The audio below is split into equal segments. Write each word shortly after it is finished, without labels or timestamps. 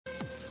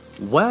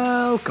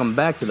Welcome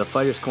back to the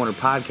Fighters Corner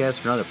podcast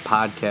for another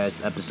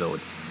podcast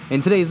episode. In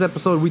today's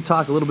episode, we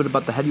talk a little bit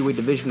about the heavyweight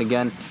division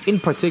again,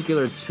 in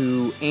particular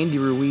to Andy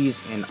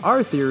Ruiz and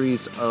our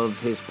theories of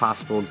his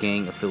possible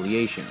gang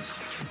affiliations.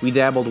 We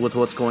dabbled with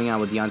what's going on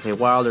with Deontay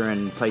Wilder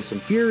and Tyson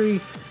Fury.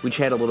 We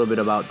chat a little bit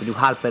about the new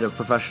hotbed of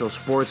professional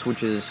sports,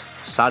 which is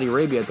Saudi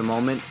Arabia at the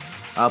moment,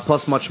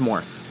 plus much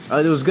more.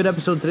 It was a good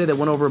episode today that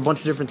went over a bunch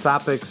of different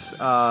topics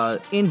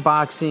in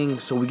boxing,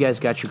 so we guys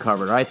got you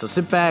covered. All right, so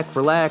sit back,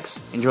 relax,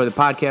 enjoy the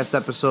podcast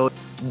episode.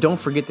 Don't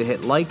forget to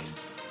hit like,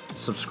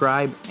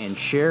 subscribe, and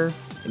share.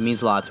 It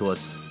means a lot to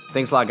us.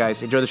 Thanks a lot,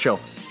 guys. Enjoy the show.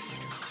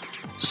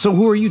 So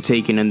who are you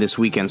taking in this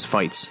weekend's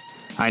fights?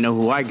 I know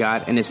who I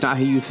got, and it's not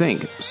who you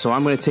think. So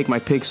I'm going to take my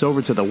picks over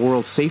to the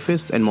world's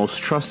safest and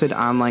most trusted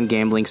online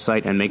gambling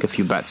site and make a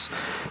few bets.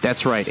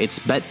 That's right, it's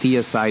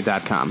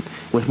BetDSI.com.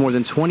 With more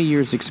than 20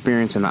 years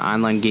experience in the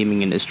online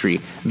gaming industry,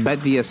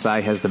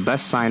 BetDSI has the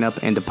best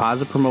sign-up and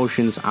deposit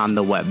promotions on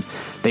the web.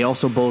 They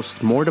also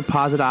boast more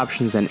deposit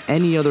options than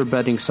any other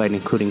betting site,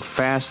 including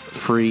fast,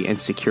 free, and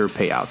secure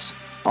payouts.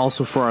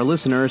 Also, for our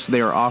listeners, they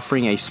are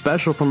offering a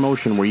special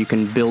promotion where you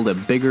can build a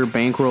bigger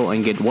bankroll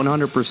and get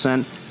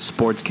 100%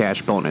 sports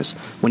cash bonus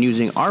when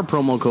using our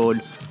promo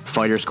code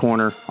Fighters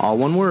Corner, all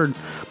one word.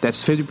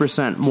 That's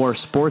 50% more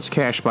sports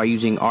cash by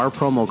using our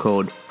promo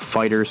code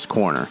Fighters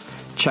Corner.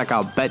 Check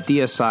out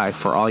BetDSI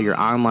for all your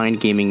online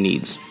gaming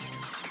needs.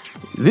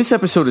 This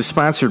episode is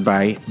sponsored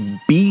by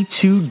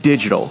B2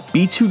 Digital.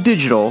 B2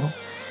 Digital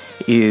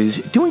is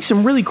doing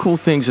some really cool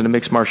things in the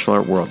mixed martial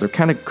art world. They're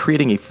kind of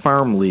creating a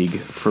farm league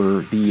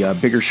for the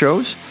bigger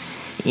shows,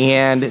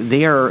 and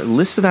they are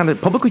listed on a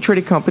publicly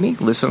traded company,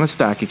 listed on the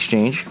stock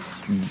exchange,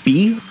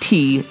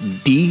 BTDG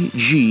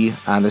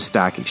on the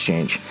stock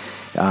exchange.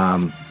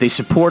 They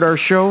support our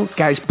show.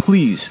 Guys,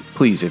 please,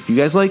 if you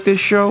guys like this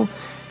show,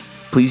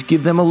 please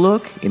give them a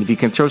look, and if you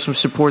can throw some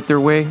support their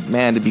way,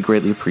 man, it'd be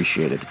greatly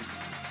appreciated.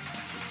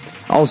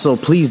 Also,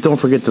 please don't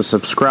forget to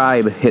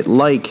subscribe, hit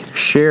like,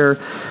 share,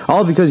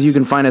 all because you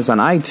can find us on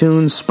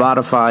iTunes,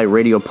 Spotify,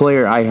 Radio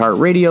Player,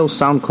 iHeartRadio,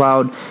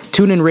 SoundCloud,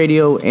 TuneIn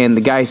Radio, and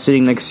the guy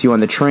sitting next to you on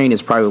the train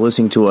is probably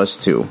listening to us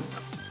too.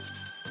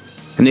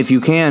 And if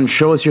you can,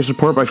 show us your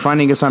support by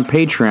finding us on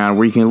Patreon,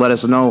 where you can let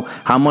us know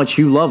how much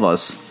you love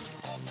us.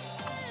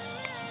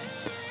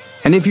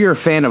 And if you're a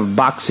fan of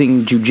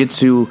boxing,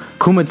 jiu-jitsu,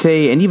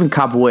 kumite, and even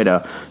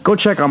capoeira, go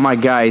check out my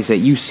guys at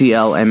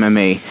UCL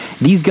MMA.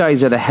 These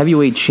guys are the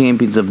heavyweight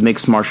champions of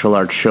mixed martial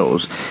arts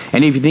shows.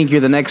 And if you think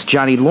you're the next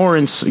Johnny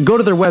Lawrence, go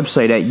to their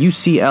website at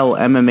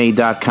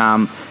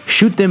uclmma.com,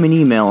 shoot them an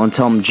email and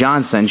tell them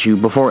John sent you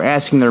before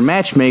asking their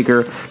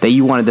matchmaker that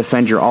you want to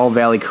defend your All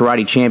Valley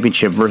Karate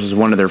Championship versus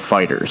one of their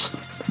fighters.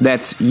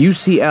 That's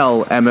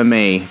uclmma.com.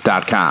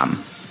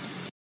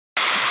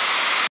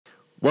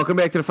 Welcome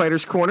back to the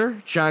Fighters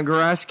Corner. John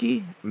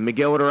Goroski,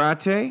 Miguel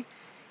Durante,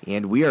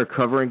 and we are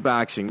covering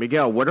boxing.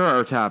 Miguel, what are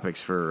our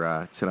topics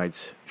for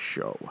tonight's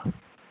show?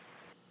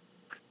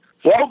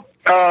 Well,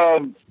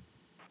 hold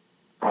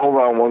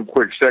on one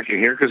quick second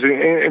here, because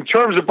in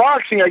terms of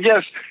boxing, I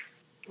guess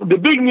the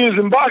big news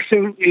in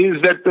boxing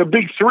is that the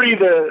big three,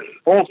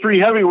 all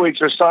three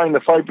heavyweights are signed to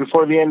fight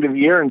before the end of the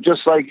year, and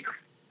just like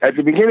at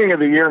the beginning of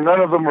the year, none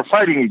of them are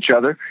fighting each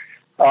other.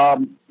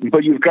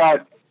 But you've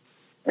got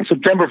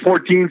September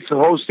 14th,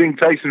 hosting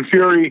Tyson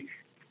Fury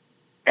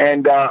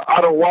and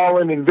Otto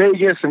Wallen in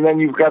Vegas, and then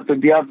you've got the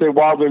Deontay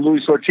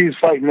Wilder-Luis Ortiz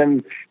fight, and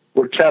then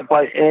we're capped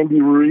by Andy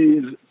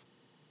Ruiz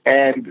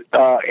and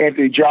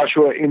Anthony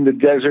Joshua in the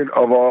desert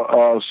of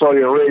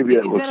Saudi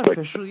Arabia. Is that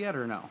official yet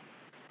or no?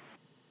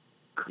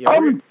 Yeah,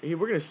 we're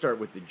going to start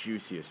with the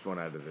juiciest one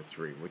out of the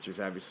three, which is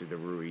obviously the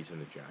Ruiz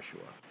and the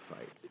Joshua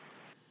fight.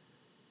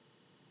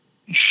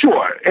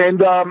 Sure,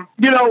 and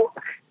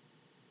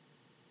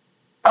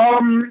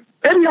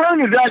Eddie Hearn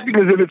is acting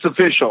as if it's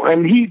official,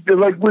 and he,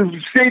 like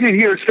we've stated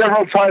here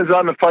several times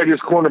on the Fighters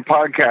Corner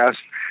podcast,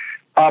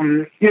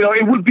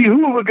 it would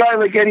behoove a guy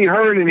like Eddie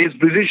Hearn in his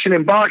position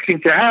in boxing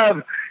to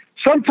have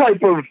some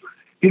type of,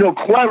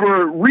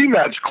 clever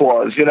rematch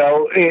clause,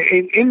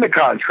 in the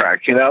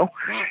contract,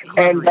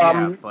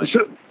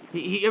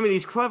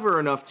 he's clever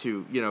enough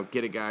to,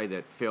 get a guy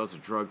that fails a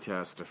drug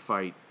test to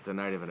fight the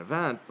night of an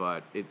event,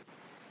 but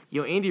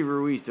Andy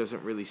Ruiz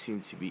doesn't really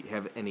seem to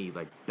have any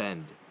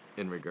bend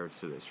in regards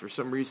to this. For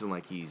some reason,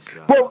 he's...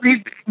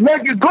 going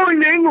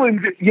to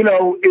England,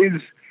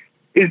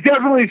 is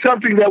definitely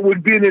something that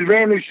would be an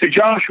advantage to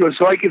Joshua,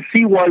 so I can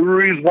see why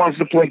Ruiz wants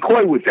to play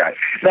coy with that.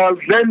 Now,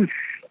 then,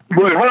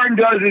 what Hearn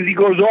does is he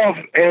goes off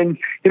and,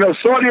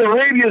 Saudi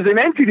Arabia is an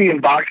entity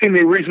in boxing.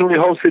 They recently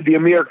hosted the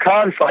Amir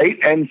Khan fight,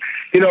 and,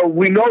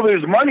 we know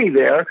there's money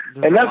there,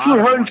 and that's what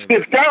Hearn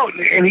sniffed out,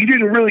 and he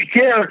didn't really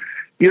care,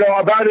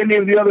 about any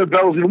of the other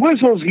bells and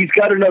whistles. He's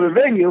got another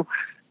venue.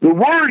 The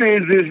word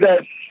is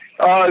that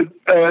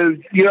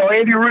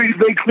Andy Ruiz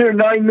made clear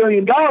 $9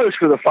 million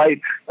for the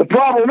fight. The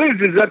problem is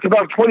that's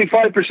about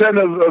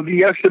 25% of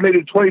the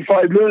estimated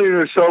 $25 million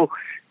or so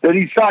that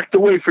he socked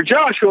away for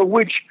Joshua,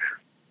 which,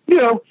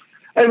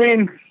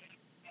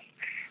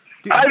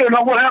 I don't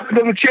know what happened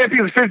to the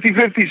champions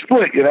 50-50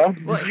 split, you know?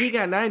 Well, he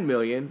got $9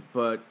 million,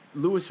 but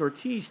Luis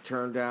Ortiz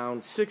turned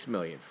down $6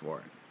 million for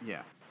it.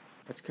 Yeah.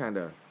 That's kind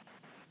of...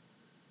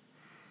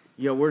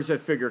 where does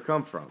that figure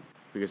come from?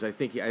 Because I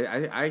think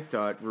I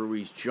thought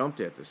Ruiz jumped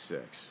at the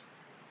 6.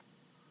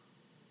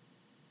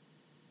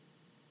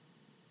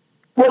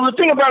 Well, the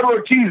thing about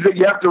Ortiz that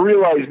you have to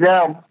realize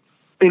now,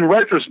 in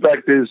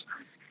retrospect, is,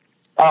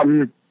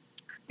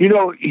 he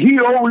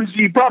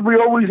probably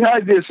always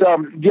had this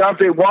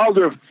Deontay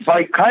Wilder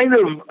fight kind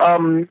of,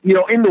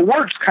 in the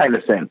works kind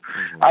of thing.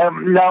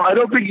 Now, I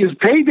don't think his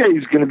payday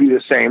is going to be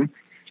the same,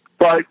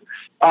 but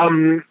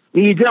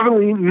he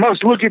definitely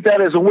must look at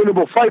that as a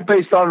winnable fight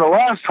based on the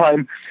last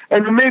time,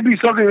 and it may be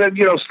something that,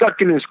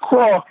 stuck in his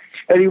craw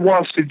and he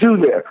wants to do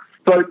there.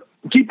 But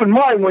keep in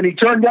mind, when he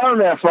turned down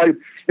that fight,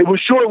 it was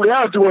shortly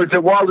afterwards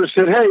that Wilder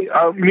said, hey,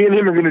 me and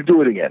him are going to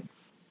do it again.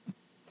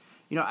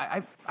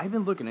 I've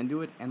been looking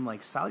into it, and,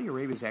 Saudi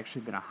Arabia's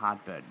actually been a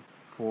hotbed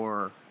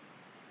for,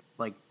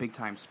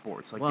 big-time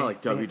sports.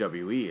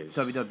 WWE is.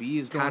 WWE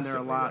is going there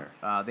a lot.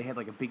 There. They had,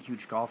 a big,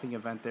 huge golfing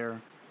event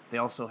there. They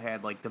also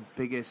had, the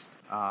biggest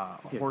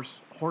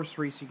horse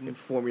racing. In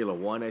Formula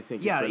One, I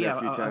think. There a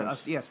few times.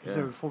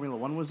 Specifically Formula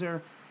One was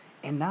there.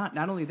 And not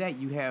only that,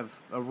 you have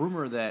a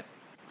rumor that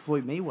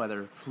Floyd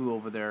Mayweather flew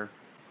over there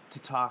to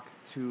talk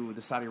to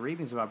the Saudi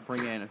Arabians about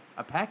bringing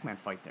a Pac-Man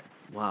fight there.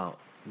 Wow.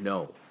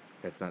 No,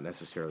 that's not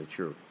necessarily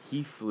true.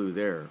 He flew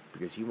there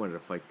because he wanted to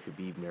fight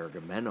Khabib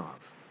Nurmagomedov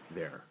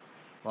there.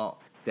 Well,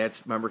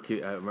 remember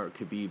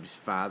Khabib's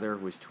father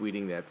was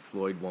tweeting that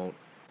Floyd won't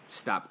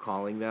stop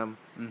calling them,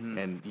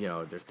 and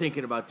they're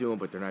thinking about doing,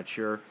 but they're not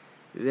sure.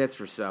 That's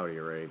for Saudi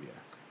Arabia.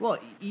 Well,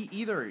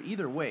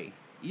 either way,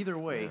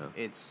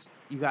 it's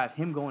you got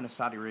him going to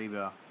Saudi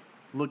Arabia,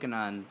 looking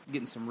on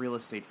getting some real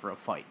estate for a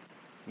fight.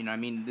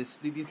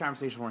 These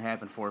conversations weren't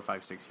happening 4 or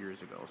 5, 6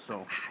 years ago.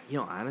 So,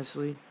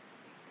 honestly,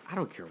 I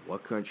don't care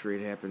what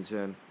country it happens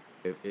in.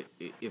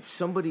 If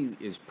somebody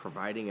is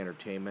providing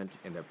entertainment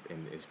and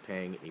is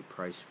paying a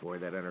price for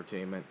that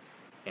entertainment,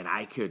 and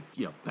I could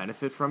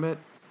benefit from it,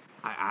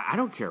 I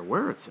don't care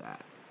where it's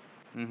at.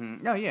 Mm-hmm.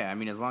 No, yeah.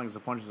 As long as the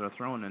punches are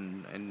thrown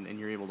and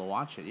you're able to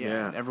watch it,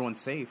 and everyone's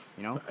safe,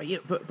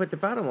 But the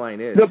bottom line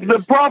is...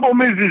 The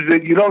problem is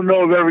that you don't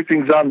know if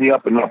everything's on the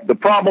up and up. The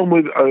problem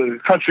with a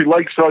country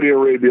like Saudi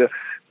Arabia,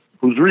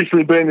 who's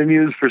recently been in the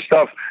news for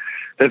stuff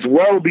that's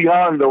well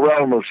beyond the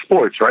realm of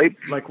sports, right?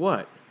 Like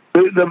what?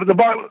 Like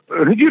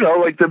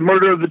the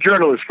murder of the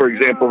journalist, for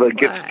example, that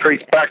gets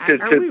traced back to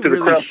the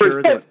Crown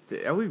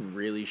Prince. Are we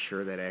really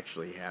sure that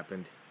actually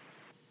happened?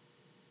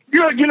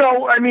 All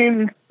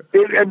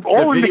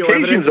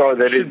indications are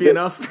that should be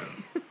enough.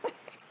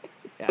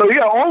 So,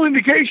 all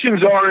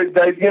indications are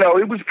that,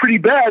 it was pretty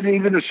bad, and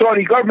even the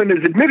Saudi government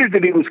has admitted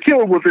that he was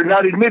killed. What they're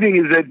not admitting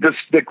is that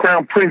the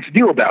Crown Prince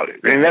knew about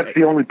it, and that's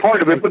the only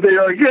part of it. But they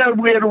are,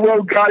 we had a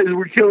road guys who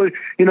were killing,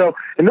 and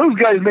those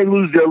guys may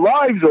lose their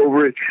lives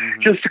over it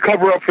just to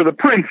cover up for the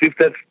prince, if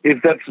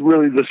that's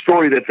really the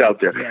story that's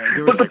out there.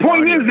 Yeah, but the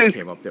point is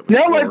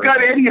now I've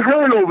got Eddie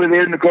Hearn over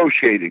there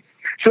negotiating.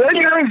 So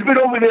Eddie Hearn's been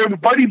over there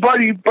buddy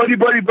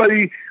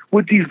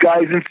with these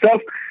guys and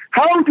stuff.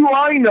 How do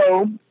I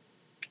know,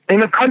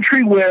 in a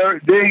country where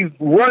they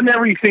run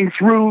everything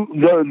through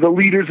the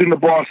leaders and the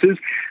bosses,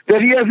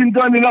 that he hasn't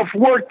done enough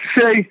work to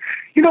say,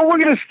 we're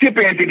going to skip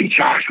Anthony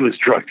Joshua's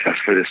drug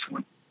test for this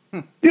one?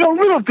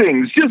 Little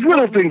things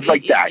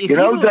like that.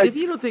 If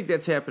you don't think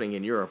that's happening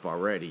in Europe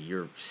already,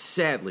 you're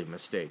sadly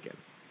mistaken.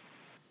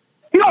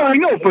 I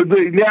know, but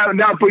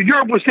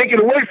Europe was taken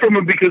away from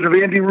him because of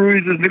Andy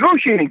Ruiz's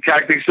negotiating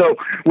tactics. So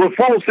what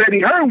false Eddie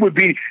Hearn would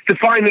be to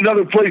find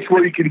another place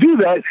where he can do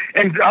that,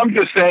 and I'm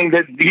just saying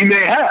that he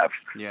may have.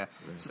 Yeah,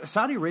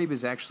 Saudi Arabia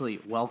is actually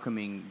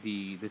welcoming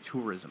the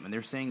tourism, and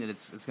they're saying that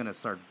it's going to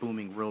start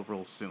booming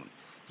real soon. Do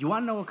you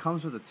want to know what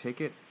comes with a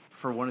ticket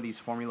for one of these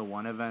Formula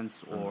One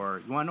events,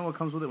 or you want to know what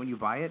comes with it when you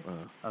buy it?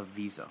 A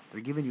visa.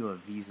 They're giving you a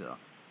visa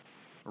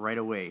right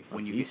away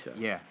when you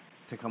visa?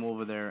 To come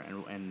over there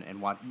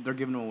and watch. They're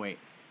giving them away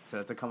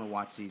to come and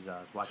watch these these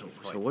fights.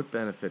 So what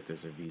benefit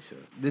does a visa?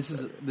 This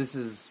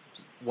is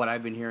what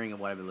I've been hearing and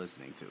what I've been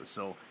listening to.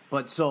 So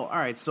all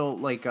right. So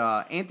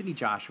Anthony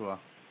Joshua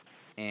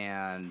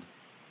and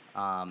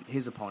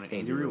his opponent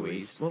Andy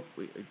Ruiz. Well,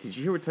 did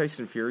you hear what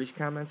Tyson Fury's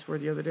comments were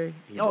the other day?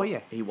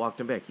 He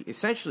walked him back. He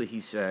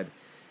said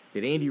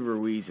that Andy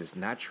Ruiz is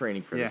not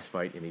training for this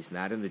fight and he's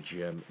not in the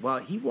gym. Well,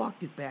 he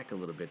walked it back a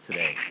little bit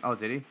today. Oh,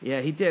 did he? Yeah,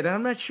 he did. And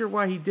I'm not sure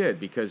why he did,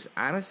 because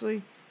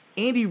honestly,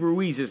 Andy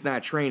Ruiz is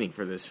not training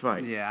for this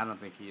fight. Yeah, I don't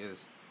think he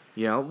is.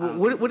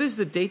 What is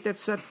the date that's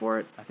set for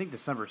it? I think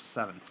December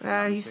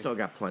 7th. He's still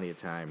got plenty of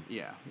time.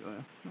 Yeah.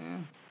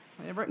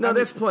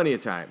 That's plenty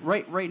of time.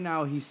 Right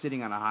now, he's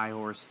sitting on a high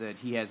horse that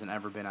he hasn't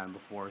ever been on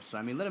before. So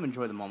let him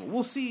enjoy the moment.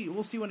 We'll see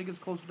when it gets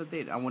closer to the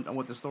date on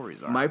what the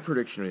stories are. My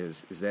prediction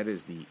is that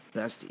is the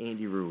best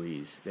Andy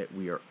Ruiz that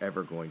we are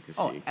ever going to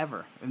see. Oh,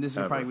 ever. And this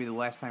will probably be the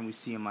last time we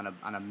see him on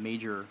a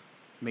major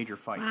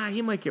fight.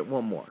 He might get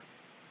one more.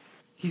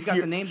 He's got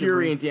the name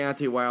Fury and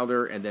Deontay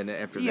Wilder, and then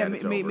after that,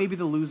 it's over. Maybe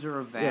the loser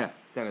of that. Yeah,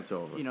 then it's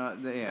over.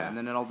 And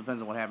then it all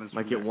depends on what happens.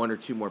 Might get 1 or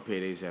 2 more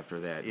paydays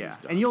after that. Yeah,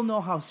 and you'll know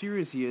how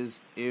serious he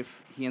is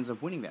if he ends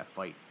up winning that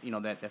fight.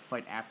 That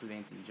fight after the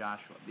Anthony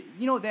Joshua.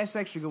 That's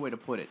actually a good way to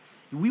put it.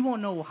 We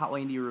won't know how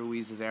Andy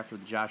Ruiz is after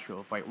the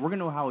Joshua fight. We're going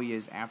to know how he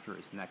is after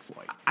his next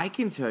fight. I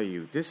can tell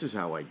you, this is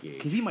how I gauge.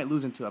 Because he might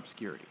lose into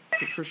obscurity.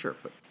 For sure,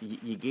 but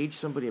you gauge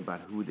somebody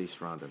about who they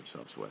surround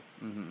themselves with.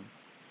 Mm-hmm.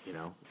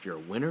 If you're a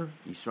winner,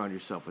 you surround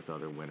yourself with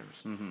other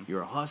winners. Mm-hmm.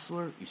 You're a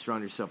hustler, you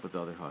surround yourself with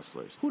other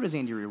hustlers. Who does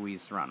Andy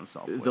Ruiz surround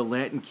himself with? The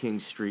Latin King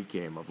street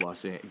game of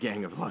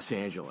Gang of Los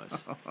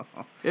Angeles.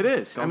 It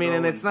is. I mean,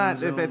 and it's not.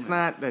 That's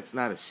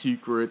not a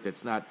secret.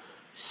 That's not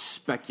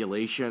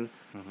speculation.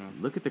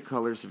 Mm-hmm. Look at the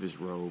colors of his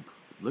robe.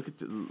 Look at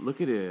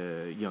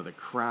the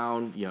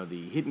crown,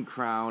 the hidden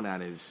crown on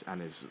his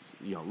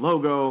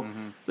logo.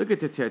 Mm-hmm. Look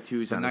at the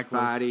tattoos on his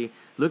body.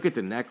 Look at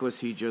the necklace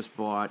he just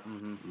bought.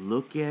 Mm-hmm.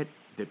 Look at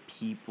the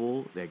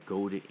people that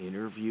go to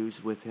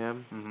interviews with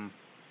him. Mm-hmm.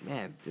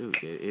 Man, dude,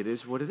 it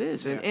is what it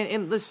is. Yeah.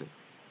 And listen,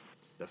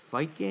 it's the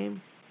fight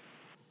game.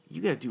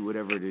 You got to do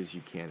whatever it is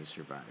you can to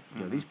survive.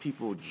 Mm-hmm. These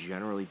people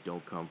generally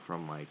don't come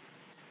from like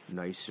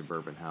nice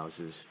suburban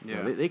houses.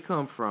 Yeah. They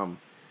come from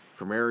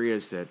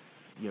areas that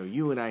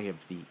you and I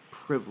have the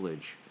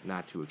privilege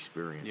not to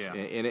experience. Yeah.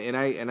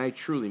 And I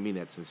truly mean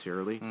that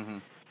sincerely. Mm-hmm.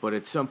 But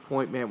at some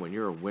point, man, when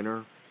you're a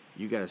winner,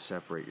 you got to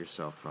separate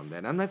yourself from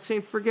that. I'm not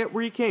saying forget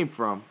where you came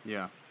from.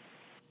 Yeah.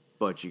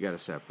 But you got to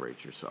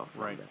separate yourself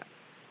from that.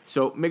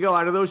 So, Miguel,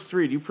 out of those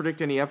 3, do you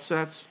predict any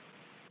upsets?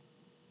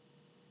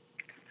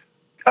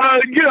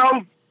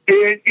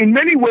 In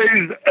many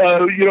ways,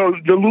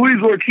 the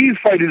Luis Ortiz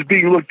fight is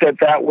being looked at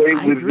that way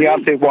with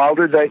Deontay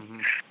Wilder.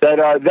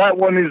 That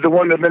one is the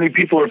one that many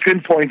people are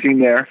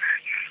pinpointing there.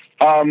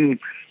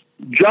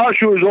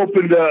 Joshua's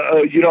opened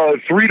a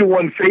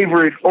 3-1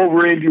 favorite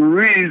over Andy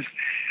Ruiz.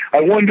 I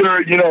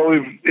wonder,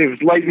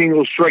 if lightning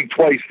will strike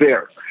twice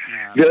there.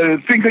 Yeah. The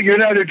thing that you're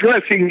not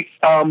addressing,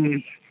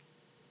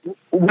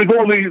 with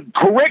all the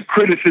correct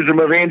criticism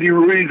of Andy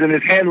Ruiz and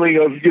his handling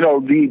of,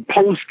 the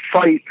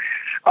post-fight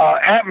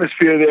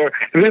atmosphere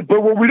there.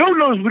 But what we don't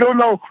know is we don't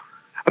know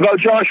about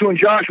Joshua and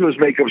Joshua's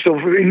makeup. So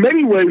in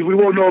many ways, we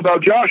won't know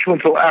about Joshua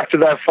until after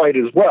that fight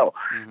as well.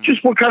 Mm-hmm.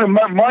 Just what kind of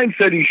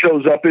mindset he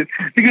shows up in.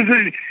 Because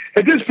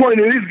at this point,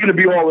 it is going to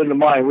be all in the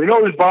mind. We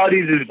know his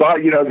body, he's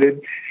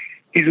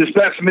a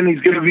specimen. He's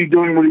going to be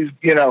doing what he's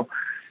going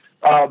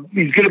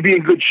to be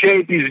in good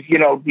shape.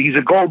 He's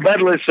a gold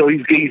medalist, so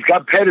he's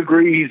got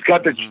pedigree. He's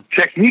got the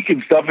technique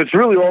and stuff. It's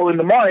really all in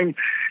the mind.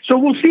 So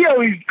we'll see how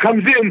he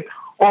comes in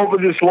over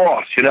this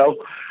loss,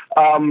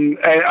 And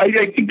I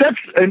think that's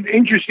an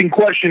interesting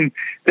question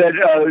that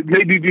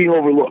may be being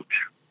overlooked.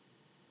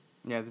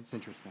 Yeah, that's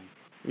interesting.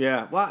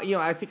 Yeah, well,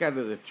 I think out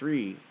of the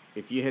 3,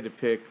 if you had to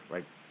pick,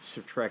 like,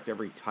 subtract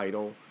every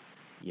title,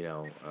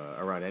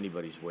 around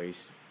anybody's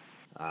waist,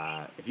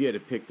 if you had to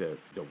pick the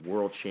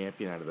world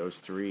champion out of those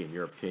 3, in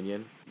your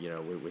opinion,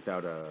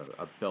 without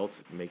a belt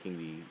making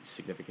the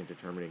significant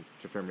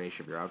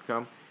determination of your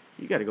outcome,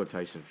 you got to go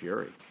Tyson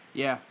Fury.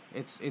 Yeah,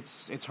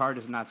 it's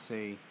hard to not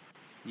say.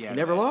 Yeah, he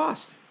never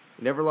lost.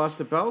 Never lost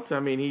the belt.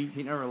 I mean,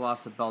 he never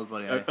lost the belt,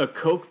 but a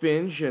coke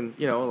binge and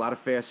a lot of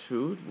fast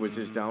food was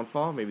his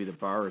downfall. Maybe the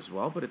bar as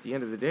well. But at the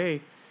end of the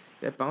day,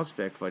 that bounce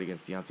back fight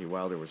against Deontay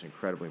Wilder was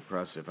incredibly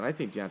impressive, and I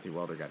think Deontay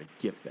Wilder got a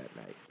gift that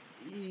night.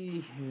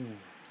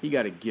 He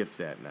got a gift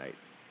that night.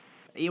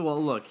 Yeah,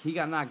 well, look, he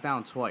got knocked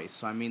down twice.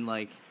 So I mean,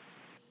 like,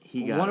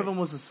 one of them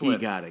was a slip.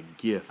 He got a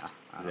gift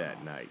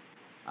that night.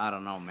 I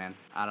don't know, man.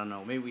 I don't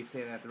know. Maybe we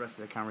say that the rest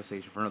of the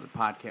conversation for another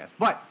podcast.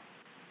 But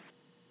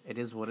it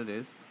is what it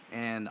is.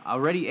 And they're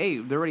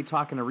already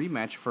talking a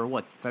rematch for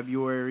what,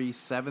 February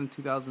 7th,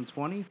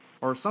 2020?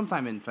 Or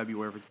sometime in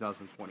February of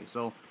 2020.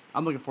 So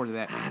I'm looking forward to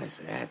that.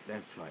 Honestly, that's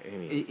fight. I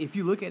mean, if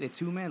you look at it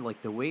too, man,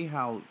 like the way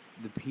how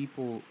the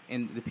people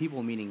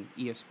meaning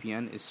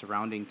ESPN is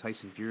surrounding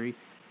Tyson Fury,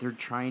 they're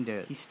trying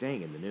to... He's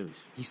staying in the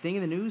news. He's staying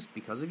in the news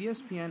because of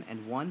ESPN,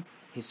 and one,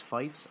 his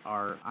fights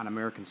are on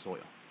American soil.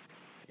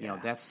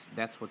 That's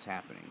what's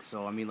happening.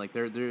 So I mean, like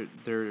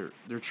they're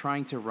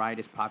trying to ride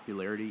his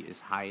popularity as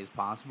high as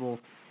possible,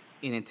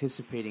 in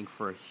anticipating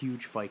for a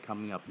huge fight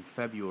coming up in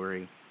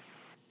February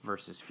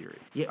versus Fury.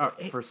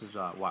 Versus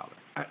Wilder.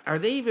 Are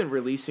they even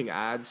releasing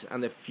odds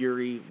on the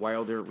Fury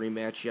Wilder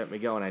rematch yet,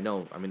 Miguel? And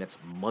I mean that's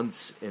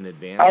months in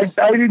advance.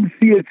 I didn't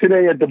see it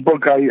today at the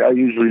book I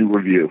usually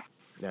review.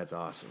 That's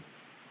awesome.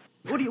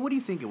 What do you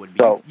think it would be?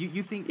 So,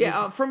 you think?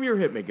 Yeah, from your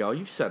hip, Miguel,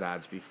 you've set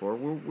odds before.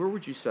 Where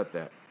would you set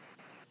that?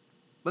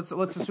 Let's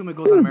assume it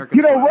goes on American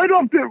soil.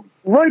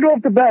 Right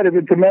off the bat, if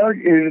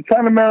it's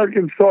on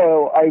American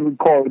soil, I would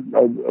call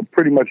it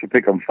pretty much a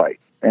pick-em fight,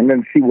 and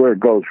then see where it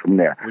goes from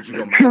there. Would you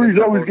go Fury's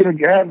always going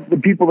to have the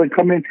people that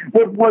come in.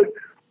 What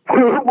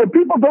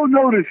people don't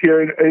notice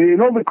here, in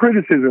all the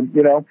criticism,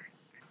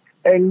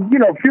 and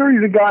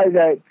Fury's a guy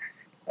that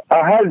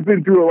has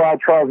been through a lot of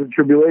trials and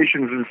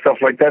tribulations and stuff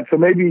like that, so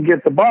maybe he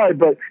gets a bye.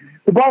 But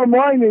the bottom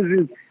line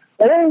is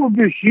all of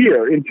this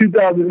year in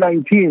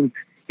 2019.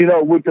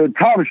 with the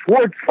Tom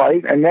Schwartz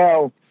fight, and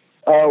now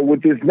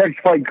with this next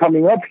fight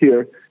coming up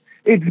here,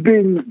 it's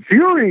been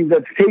Fury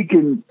that's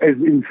taken,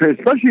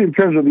 especially in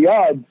terms of the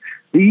odds,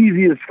 the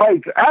easiest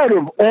fights out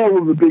of all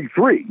of the big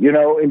three.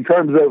 In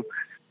terms of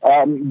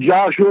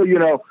Joshua,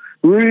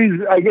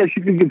 Ruiz, I guess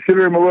you can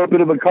consider him a little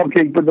bit of a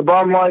cupcake, but the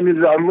bottom line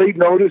is on late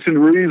notice, and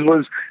Ruiz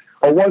was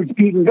a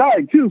once-beaten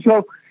guy too.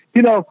 So,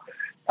 Ruiz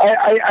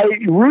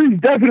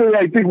definitely,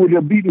 I think, would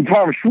have beaten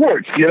Tom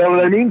Schwartz. You know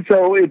what I mean?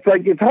 So it's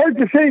hard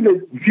to say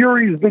that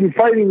Fury's been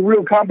fighting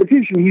real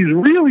competition. He's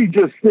really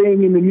just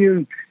staying in the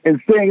news and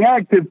staying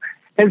active,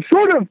 and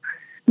sort of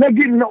not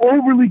getting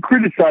overly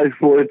criticized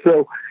for it.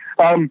 So,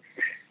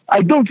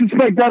 I don't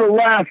suspect that'll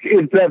last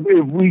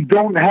if we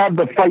don't have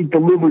the fight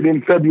delivered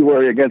in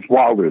February against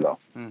Wilder, though.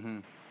 Mm-hmm.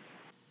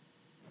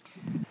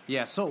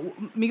 Yeah, so,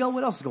 Miguel,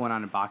 what else is going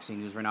on in boxing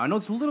news right now? I know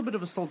it's a little bit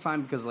of a slow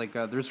time because,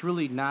 there's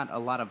really not a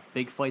lot of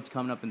big fights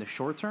coming up in the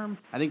short term.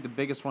 I think the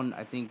biggest one,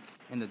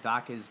 in the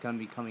docket is going to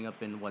be coming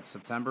up in,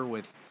 September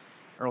with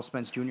Errol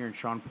Spence Jr. and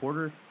Sean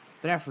Porter.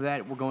 Then after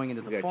that, we're going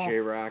into the fall. You got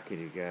J-Rock and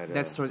you got...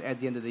 That's at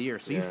the end of the year.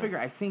 So you figure,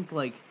 I think,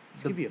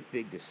 it's going to be a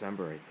big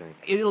December, I think.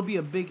 It'll be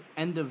a big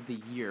end of the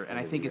year, and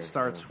I think it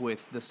starts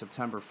with the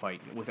September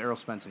fight with Errol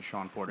Spence and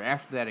Sean Porter.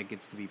 After that, it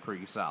gets to be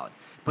pretty solid.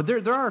 But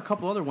there are a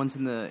couple other ones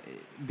in the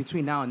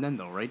between now and then,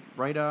 though, right?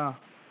 Right,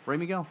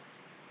 Miguel?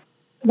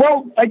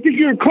 Well, I think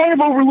you're kind of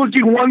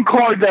overlooking one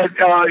card that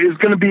is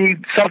going to be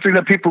something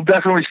that people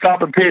definitely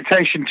stop and pay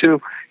attention to,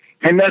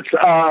 and that's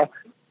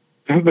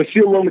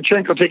Vasil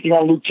Lomachenko taking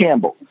on Luke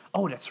Campbell.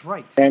 Oh, that's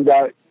right. And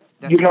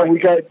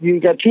you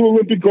got two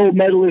Olympic gold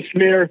medalists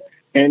there.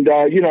 And,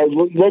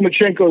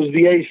 Lomachenko is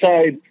the A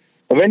side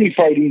of any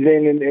fight he's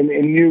in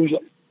news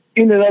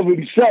in and of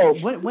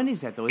himself. When is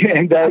that, though? Here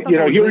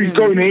he's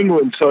going to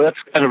England, so that's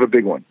kind of a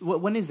big one.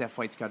 When is that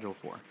fight scheduled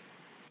for?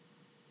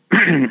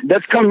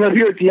 That's coming up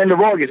here at the end of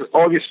August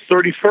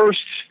 31st,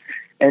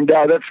 and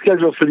that's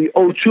scheduled for the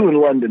O2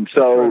 in London.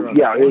 So,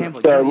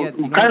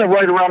 it's kind of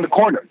right around the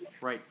corner.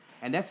 Right.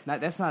 And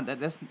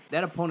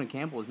that opponent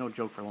Campbell is no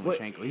joke for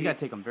Lomachenko. He's got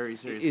to take him very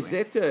seriously. Is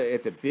that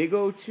at the big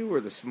O2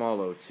 or the small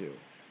O2?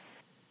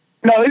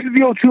 No, this is the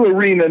O2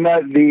 Arena,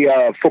 not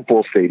the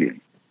football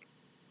stadium.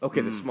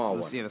 Okay, the small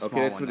one. Yeah, the small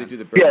okay, that's one, where they do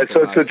the bare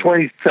knuckle boxing. So it's a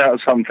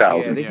 20-some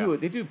thousand. Yeah,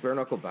 they do bare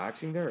knuckle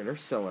boxing there, and they're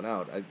selling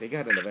out. They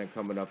got an event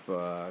coming up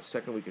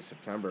second week of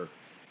September,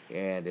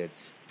 and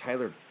it's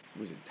Tyler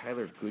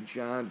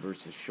Goodjohn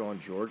versus Sean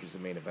George is the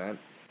main event.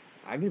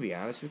 I'm going to be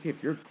honest with you,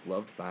 if you're a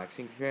gloved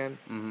boxing fan,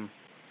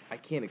 I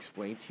can't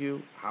explain to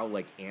you how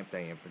amped I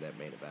am for that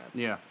main event.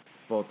 Yeah.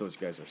 Both those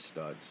guys are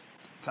studs.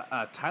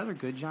 Tyler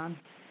Goodjohn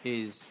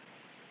is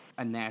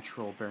a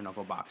natural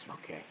bare-knuckle boxer.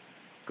 Okay.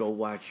 Go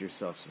watch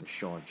yourself some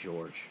Sean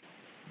George.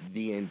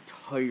 The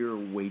entire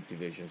weight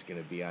division is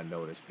going to be on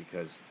notice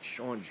because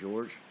Sean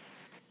George,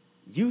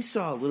 you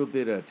saw a little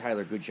bit of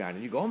Tyler Goodjohn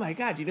and you go, oh my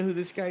God, do you know who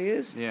this guy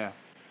is? Yeah.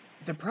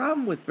 The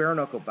problem with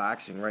bare-knuckle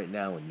boxing right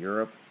now in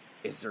Europe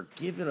is they're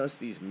giving us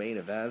these main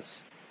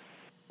events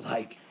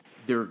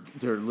they're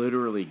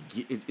literally,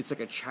 it's like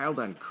a child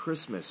on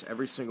Christmas,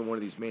 every single one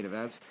of these main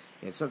events,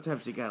 and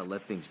sometimes you got to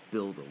let things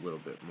build a little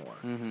bit more.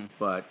 Mm-hmm.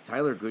 But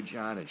Tyler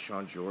Goodjohn and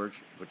Sean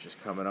George, which is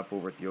coming up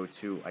over at the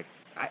O2,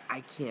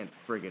 I can't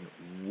friggin'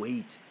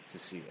 wait to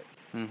see it.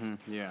 Mm-hmm.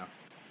 Yeah.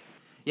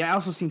 Yeah, I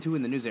also seen, too,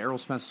 in the news that Errol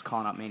Spence was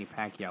calling out Manny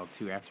Pacquiao,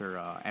 too,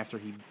 after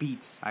he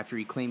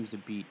claims to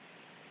beat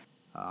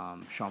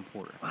Sean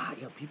Porter. Wow,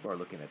 people are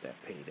looking at that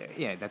payday.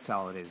 Yeah, that's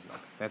all it is, though.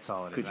 That's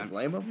all it is. Could you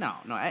blame him? No.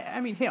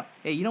 I mean, hell,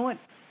 hey, you know what?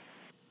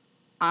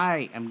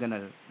 I am going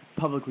to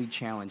publicly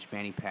challenge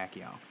Manny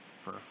Pacquiao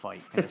for a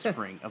fight in the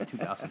spring of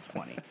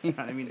 2020. You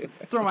know what I mean?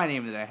 Throw my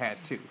name into that hat,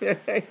 too.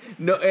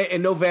 No,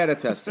 and no VADA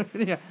testing.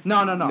 Yeah.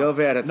 No. No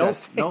VADA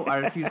testing. No, I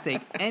refuse to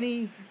take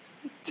any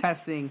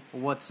testing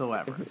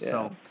whatsoever. Yeah.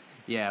 So...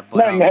 Yeah, but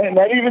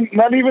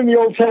not even the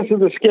old test of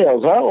the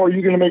scales, huh? Or are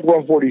you going to make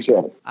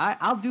 147?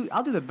 I'll do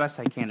the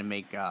best I can to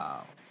make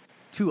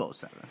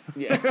 207.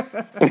 Yeah.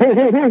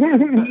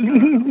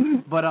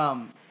 But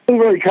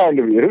very kind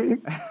of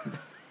you.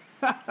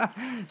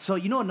 So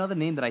another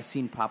name that I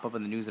seen pop up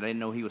in the news that I didn't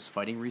know he was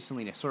fighting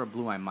recently, and it sort of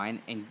blew my mind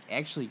and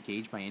actually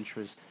gauged my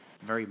interest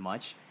very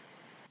much.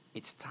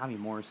 It's Tommy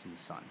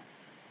Morrison's son,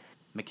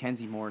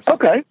 Mackenzie Morrison.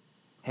 Okay.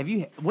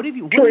 He's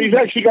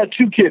actually got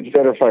two kids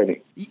that are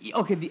fighting.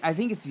 Okay, I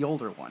think it's the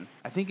older one.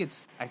 I think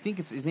it's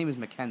his name is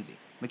Mackenzie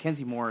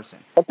Morrison.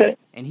 Okay.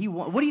 And he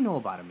won. What do you know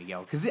about him,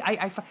 Miguel? Because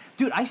I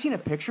seen a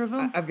picture of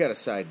him. I've got a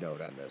side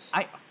note on this.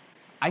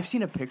 I've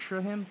seen a picture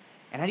of him,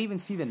 and I didn't even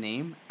see the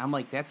name. I'm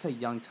like, that's a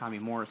young Tommy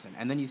Morrison.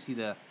 And then you see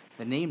the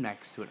name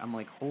next to it. I'm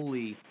like,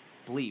 holy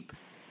bleep,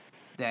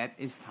 that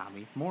is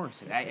Tommy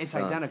Morrison. It's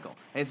identical.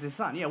 It's his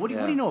son. Yeah. What do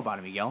you know about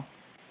him, Miguel?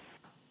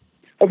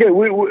 Okay,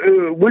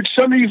 which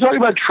son are you talking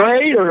about,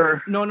 Trey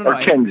or No, or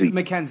Kenzie?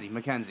 Mackenzie.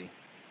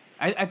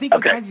 I think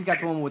Mackenzie's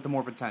got the one with the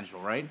more potential,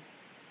 right?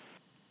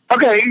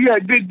 Okay, yeah,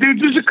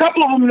 there's a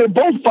couple of them. They're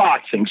both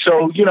boxing,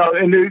 so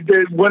and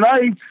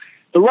the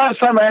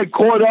last time I had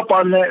caught up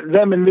on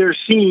them and their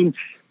scene,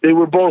 they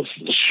were both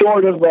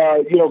sort of,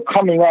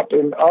 coming up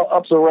and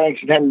up the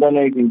ranks and hadn't done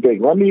anything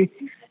big. Let me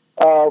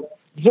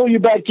throw you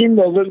back in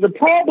there. The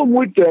problem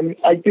with them,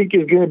 I think,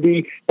 is going to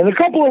be, and a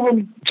couple of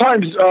them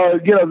times,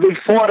 they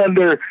fought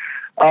under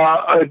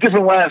a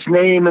different last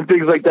name and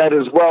things like that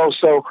as well.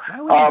 So,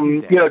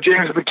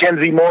 James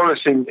Mackenzie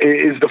Morrison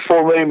is the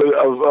full name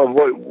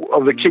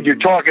of the kid you're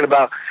talking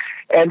about.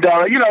 And,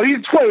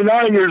 he's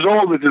 29 years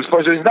old at this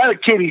point. So he's not a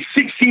kid. He's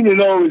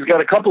 16-0. He's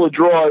got a couple of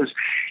draws.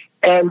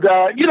 And,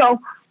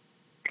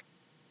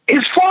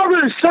 his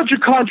father is such a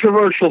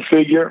controversial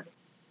figure.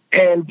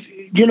 And,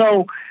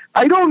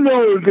 I don't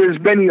know if there's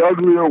many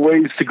uglier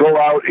ways to go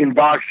out in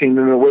boxing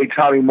than the way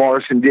Tommy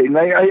Morrison did. And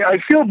I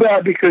feel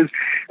bad because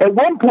at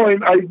one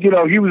point, he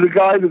was a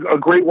guy, a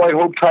great white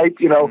hope type,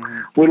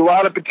 with a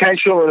lot of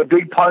potential and a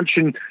big punch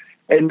and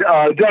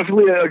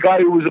definitely a guy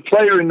who was a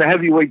player in the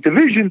heavyweight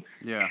division.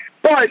 Yeah.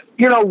 But,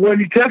 when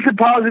he tested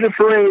positive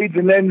for AIDS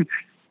and then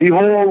the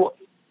whole,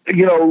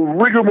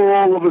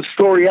 rigmarole of a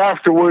story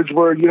afterwards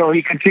where,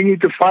 he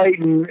continued to fight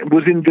and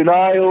was in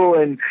denial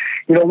and,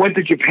 went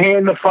to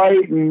Japan to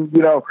fight and,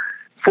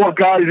 fought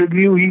guys that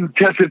knew he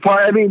tested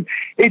positive. I mean,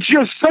 it's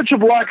just such a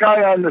black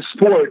eye on the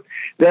sport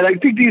that I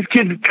think these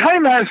kids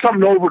kind of have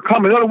something to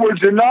overcome. In other words,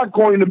 they're not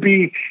going to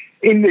be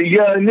in the,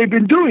 and they've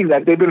been doing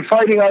that. They've been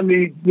fighting on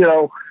the,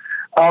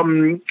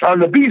 on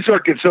the B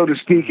circuit, so to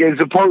speak, as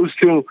opposed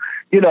to,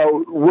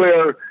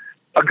 where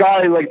a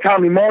guy like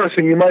Tommy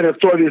Morrison, you might have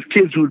thought his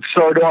kids would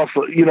start off,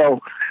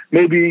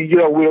 maybe,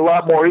 with a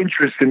lot more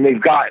interest than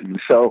they've gotten.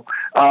 So,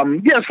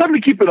 something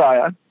to keep an eye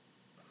on.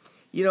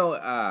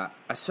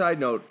 A side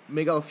note,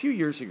 Miguel, a few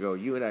years ago,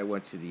 you and I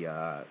went to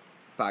the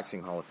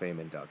Boxing Hall of Fame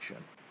induction.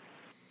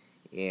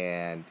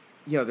 And,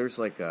 there's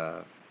like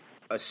a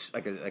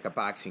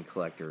boxing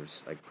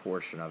collector's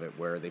portion of it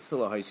where they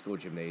fill a high school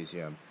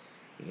gymnasium.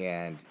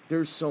 And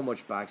there's so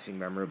much boxing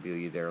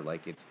memorabilia there.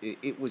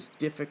 It was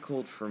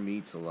difficult for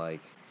me to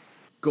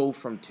go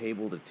from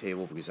table to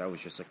table because I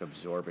was just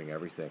absorbing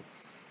everything.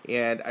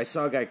 And I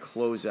saw a guy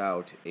close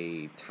out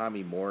a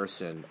Tommy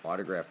Morrison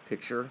autographed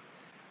picture,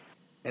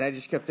 and I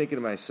just kept thinking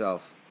to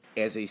myself,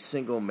 as a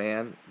single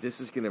man,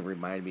 this is going to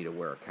remind me to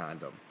wear a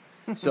condom.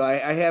 So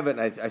I have it,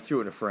 and I threw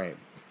it in a frame.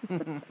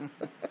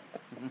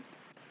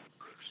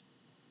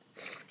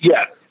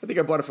 Yeah, I think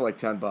I bought it for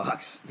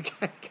 $10.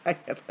 The guy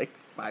had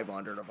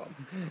 500 of them.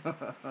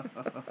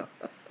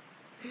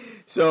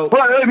 So,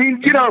 well, I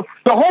mean, the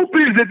hope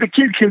is that the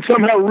kid can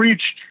somehow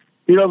reach,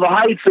 the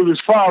heights of his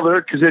father,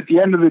 because at the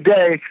end of the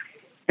day,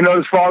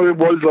 his father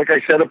was, like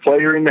I said, a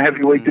player in the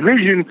heavyweight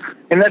division,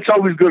 and that's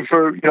always good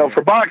for,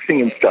 for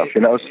boxing and stuff,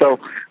 So,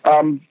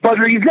 but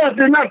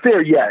they're not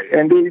there yet,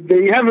 and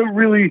they haven't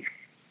really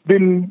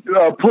been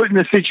put in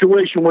a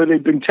situation where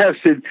they've been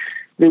tested.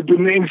 They've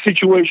been in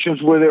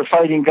situations where they're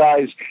fighting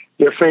guys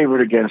they're favored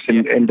against,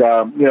 and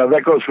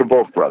that goes for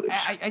both brothers.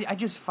 I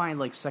just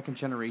find second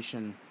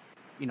generation,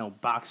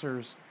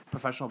 boxers,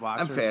 professional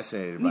boxers. I'm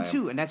fascinated by Me them.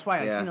 too, and that's why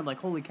I've seen them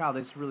holy cow,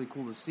 that's really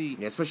cool to see.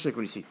 Yeah, especially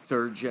when you see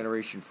third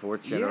generation,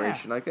 fourth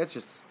generation, that's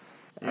just.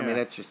 I mean,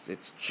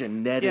 it's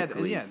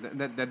genetically. Yeah,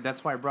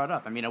 that's why I brought it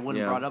up. I mean, I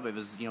wouldn't have brought it up if it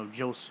was,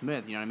 Joe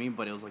Smith, you know what I mean?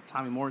 But it was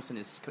Tommy Morrison,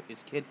 his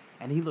kid,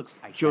 and he looks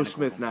identical. Joe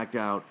Smith knocked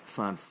out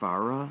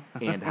Fonfara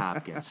and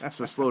Hopkins.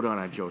 So slow down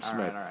on Joe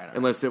Smith. All right.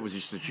 Unless it was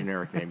just a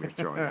generic name you're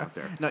throwing out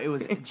there. No, it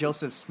was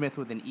Joseph Smith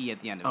with an E at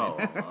the end of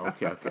it. Oh,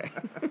 okay.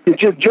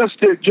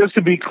 Just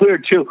to be clear,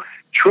 too,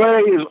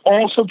 Trey is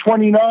also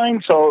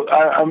 29, so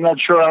I'm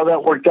not sure how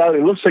that worked out.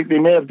 It looks like they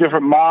may have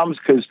different moms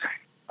because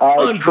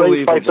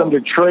Trey fights under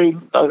Trey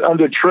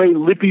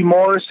Lippy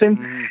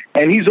Morrison,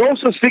 and he's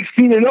also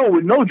 16-0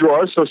 with no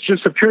draws, so it's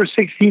just a pure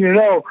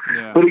 16-0.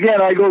 Yeah. But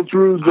again, I go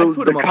through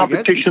the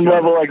competition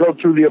level, I go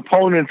through the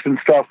opponents and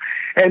stuff,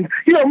 and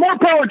more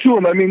power to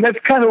him. I mean, that's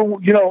kind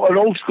of an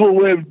old school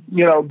way of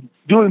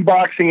doing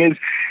boxing is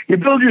you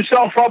build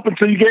yourself up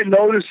until you get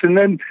noticed, and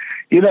then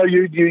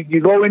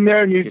you go in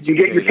there and you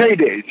get your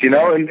paydays,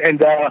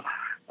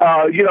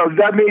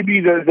 that may be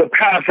the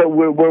path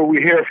where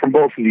we hear from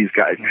both of these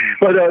guys.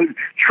 But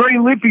Trey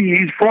Lippy,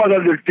 he's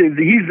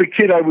the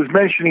kid I was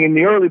mentioning in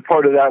the early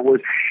part of that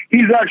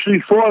he's actually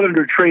fought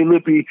under Trey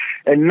Lippy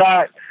and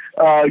not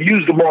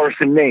used the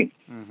Morrison name.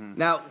 Mm-hmm.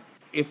 Now,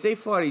 if they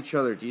fought each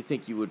other, do you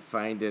think you would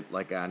find it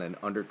on an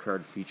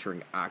undercard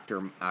featuring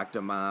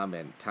Octomom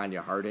and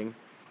Tanya Harding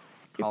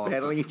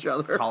battling each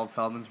other? Colin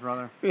Feldman's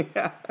brother?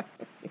 Yeah.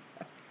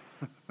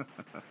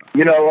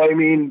 I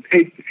mean,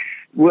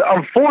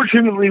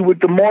 unfortunately, with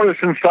the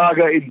Morrison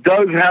saga, it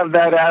does have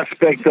that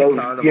aspect of,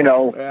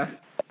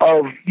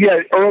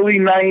 early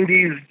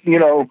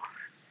 90s,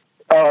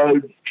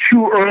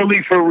 too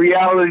early for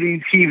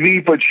reality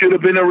TV, but should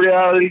have been a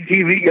reality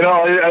TV.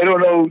 I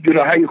don't know,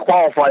 how you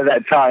qualify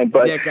that time,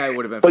 but that guy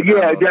would have been.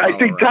 But I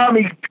think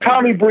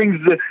Tommy brings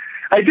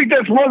I think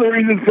that's one of the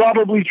reasons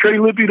probably Trey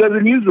Lippy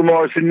doesn't use the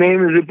Morrison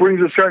name, is it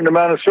brings a certain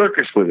amount of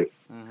circus with it.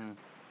 Mm-hmm.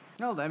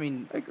 No, I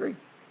mean, I agree.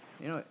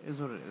 It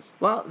is what it is.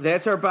 Well,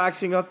 that's our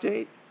boxing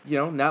update.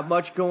 Not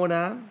much going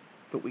on,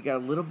 but we got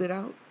a little bit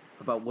out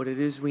about what it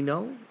is we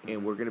know,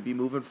 and we're going to be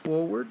moving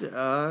forward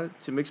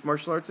to mixed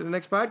martial arts in the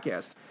next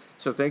podcast.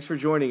 So thanks for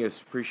joining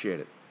us. Appreciate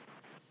it.